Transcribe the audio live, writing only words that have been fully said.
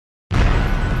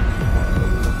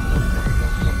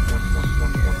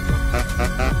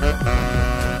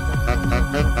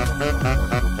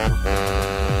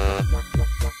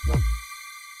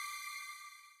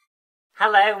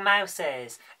Hello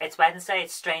mouses! It's Wednesday,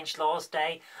 it's Strange Laws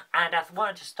Day, and I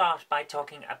wanted to start by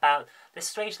talking about this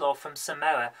strange law from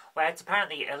Samoa where it's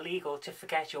apparently illegal to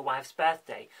forget your wife's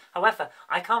birthday. However,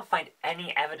 I can't find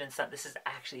any evidence that this is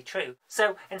actually true.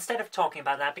 So instead of talking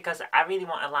about that, because I really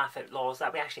want to laugh at laws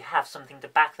that we actually have something to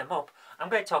back them up, I'm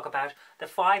going to talk about the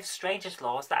 5 strangest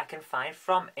laws that I can find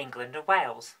from England and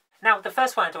Wales. Now, the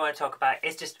first one I want to talk about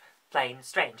is just plain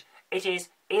strange. It is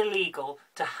illegal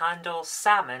to handle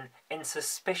salmon in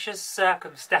suspicious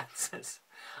circumstances.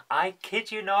 I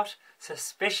kid you not,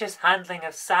 suspicious handling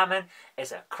of salmon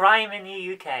is a crime in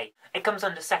the UK. It comes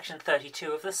under Section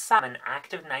 32 of the Salmon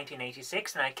Act of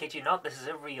 1986, and I kid you not, this is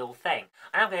a real thing.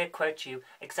 And I'm going to quote you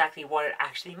exactly what it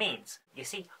actually means. You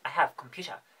see, I have a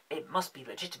computer. It must be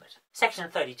legitimate. Section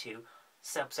 32,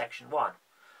 subsection 1.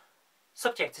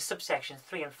 Subject to subsections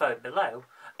 3 and 4 below,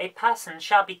 a person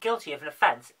shall be guilty of an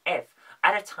offence if,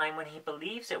 at a time when he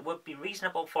believes it would be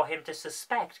reasonable for him to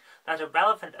suspect that a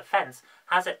relevant offence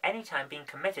has at any time been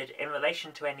committed in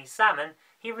relation to any salmon,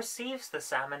 he receives the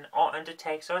salmon or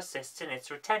undertakes or assists in its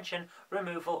retention,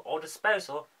 removal or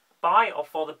disposal by or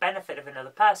for the benefit of another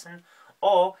person,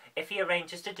 or if he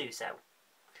arranges to do so.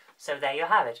 So there you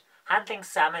have it, handling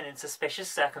salmon in suspicious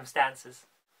circumstances.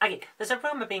 Okay, there's a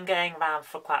rumour been going around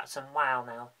for quite some while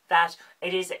now that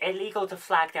it is illegal to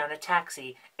flag down a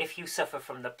taxi if you suffer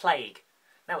from the plague.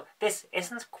 Now, this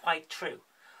isn't quite true.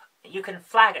 You can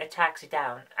flag a taxi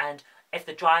down, and if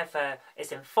the driver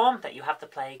is informed that you have the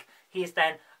plague, he is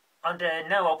then under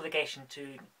no obligation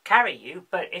to carry you,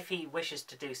 but if he wishes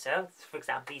to do so, for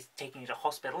example, he's taking you to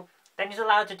hospital, then he's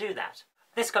allowed to do that.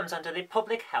 This comes under the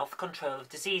Public Health Control of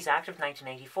Disease Act of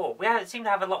 1984. We seem to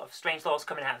have a lot of strange laws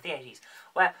coming out of the 80s,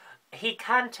 where he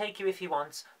can take you if he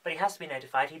wants, but he has to be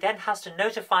notified. He then has to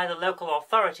notify the local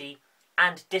authority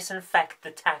and disinfect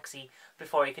the taxi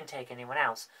before he can take anyone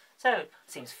else. So, it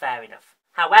seems fair enough.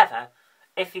 However,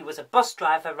 if he was a bus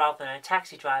driver rather than a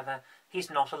taxi driver, he's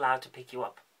not allowed to pick you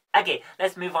up. Okay,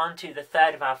 let's move on to the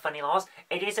third of our funny laws.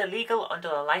 It is illegal under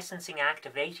the Licensing Act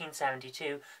of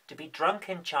 1872 to be drunk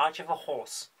in charge of a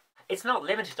horse. It's not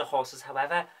limited to horses,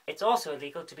 however. It's also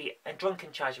illegal to be drunk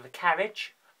in charge of a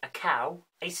carriage, a cow,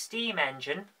 a steam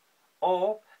engine,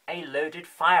 or a loaded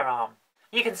firearm.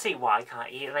 You can see why,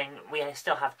 can't you? I mean, we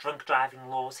still have drunk driving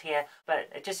laws here, but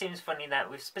it just seems funny that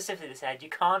we've specifically said you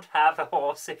can't have a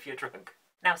horse if you're drunk.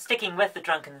 Now, sticking with the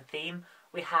drunken theme,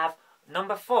 we have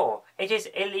Number 4. It is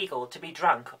illegal to be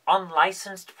drunk on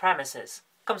licensed premises.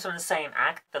 It comes from the same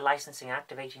act, the Licensing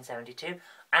Act of 1872,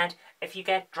 and if you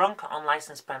get drunk on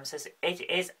licensed premises, it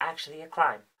is actually a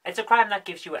crime. It's a crime that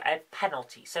gives you a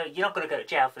penalty, so you're not going to go to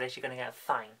jail for this, you're going to get a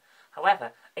fine.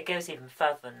 However, it goes even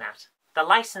further than that. The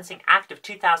Licensing Act of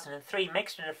 2003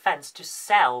 makes it an offence to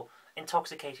sell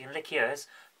intoxicating liqueurs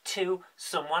to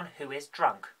someone who is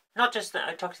drunk. Not just the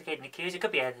intoxicating liqueurs, it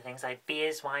could be other things like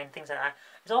beers, wine, things like that.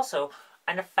 It's also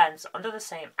an offence under the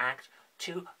same act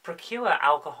to procure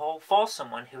alcohol for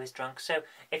someone who is drunk. So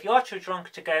if you're too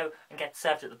drunk to go and get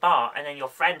served at the bar and then your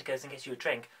friend goes and gets you a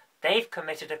drink, they've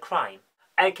committed a crime.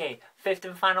 Okay, fifth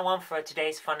and final one for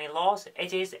today's funny laws.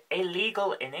 It is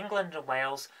illegal in England and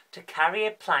Wales to carry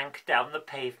a plank down the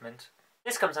pavement.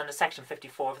 This comes under Section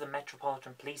 54 of the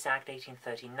Metropolitan Police Act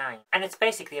 1839, and it's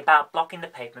basically about blocking the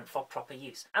pavement for proper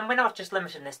use. And we're not just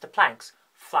limiting this to planks.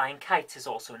 Flying kites is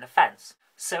also an offence.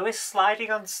 So is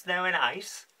sliding on snow and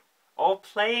ice, or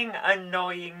playing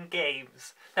annoying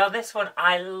games. Now this one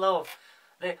I love.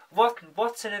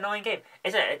 What's an annoying game?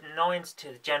 Is it an annoyance to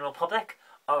the general public,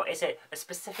 or is it a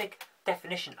specific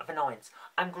definition of annoyance?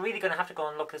 I'm really going to have to go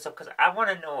and look this up because I want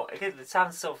to know. It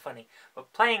sounds so funny.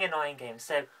 But playing annoying games,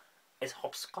 so is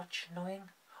hopscotch annoying?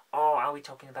 Or are we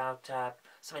talking about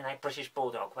something like British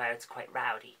Bulldog where it's quite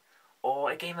rowdy?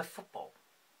 Or a game of football?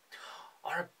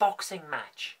 Or a boxing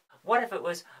match? What if it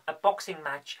was a boxing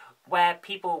match where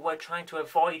people were trying to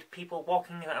avoid people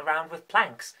walking around with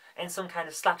planks in some kind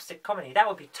of slapstick comedy? That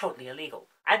would be totally illegal.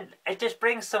 And it just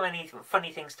brings so many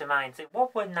funny things to mind. So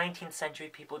what were 19th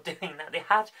century people doing that they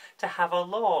had to have a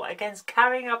law against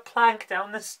carrying a plank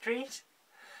down the street?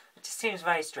 It just seems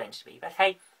very strange to me. But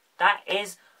hey, that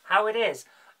is how it is.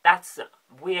 That's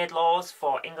weird laws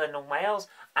for England and Wales,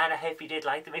 and I hope you did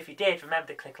like them. If you did, remember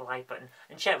to click the like button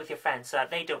and share it with your friends so that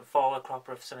they don't fall a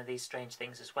cropper of some of these strange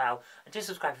things as well. And do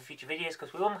subscribe for future videos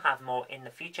because we will have more in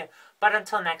the future. But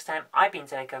until next time, I've been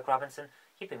Kirk-Robinson.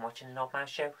 You've been watching The Odd Mouse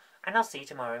Show, and I'll see you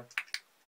tomorrow.